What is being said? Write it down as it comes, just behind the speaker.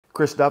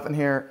Chris Duffin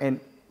here, and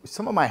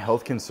some of my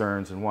health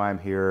concerns and why I'm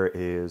here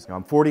is,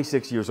 I'm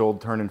 46 years old,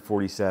 turning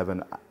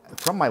 47.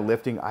 From my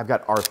lifting, I've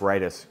got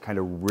arthritis kind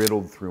of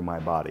riddled through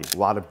my body. A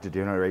lot of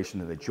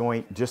degeneration in the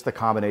joint, just the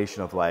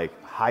combination of like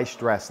high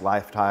stress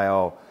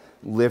lifestyle,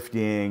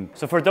 lifting.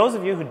 So for those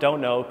of you who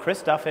don't know,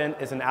 Chris Duffin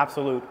is an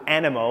absolute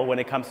animal when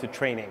it comes to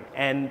training.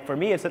 And for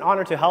me, it's an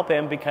honor to help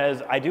him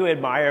because I do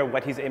admire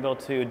what he's able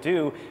to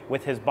do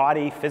with his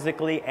body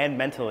physically and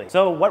mentally.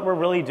 So what we're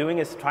really doing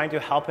is trying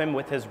to help him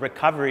with his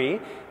recovery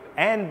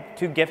and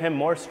to give him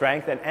more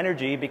strength and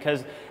energy,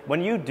 because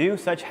when you do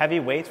such heavy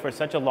weights for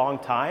such a long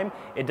time,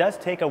 it does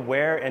take a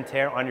wear and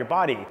tear on your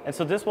body. And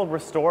so this will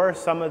restore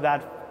some of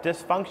that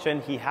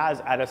dysfunction he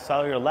has at a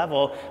cellular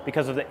level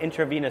because of the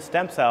intravenous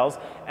stem cells.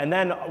 And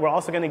then we're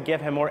also going to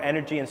give him more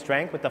energy and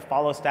strength with the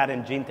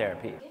follistatin gene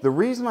therapy. The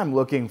reason I'm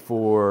looking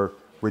for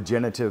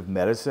regenerative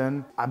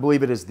medicine, I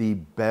believe it is the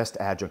best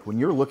adjunct. When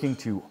you're looking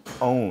to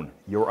own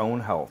your own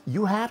health,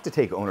 you have to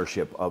take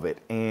ownership of it.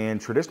 And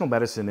traditional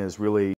medicine is really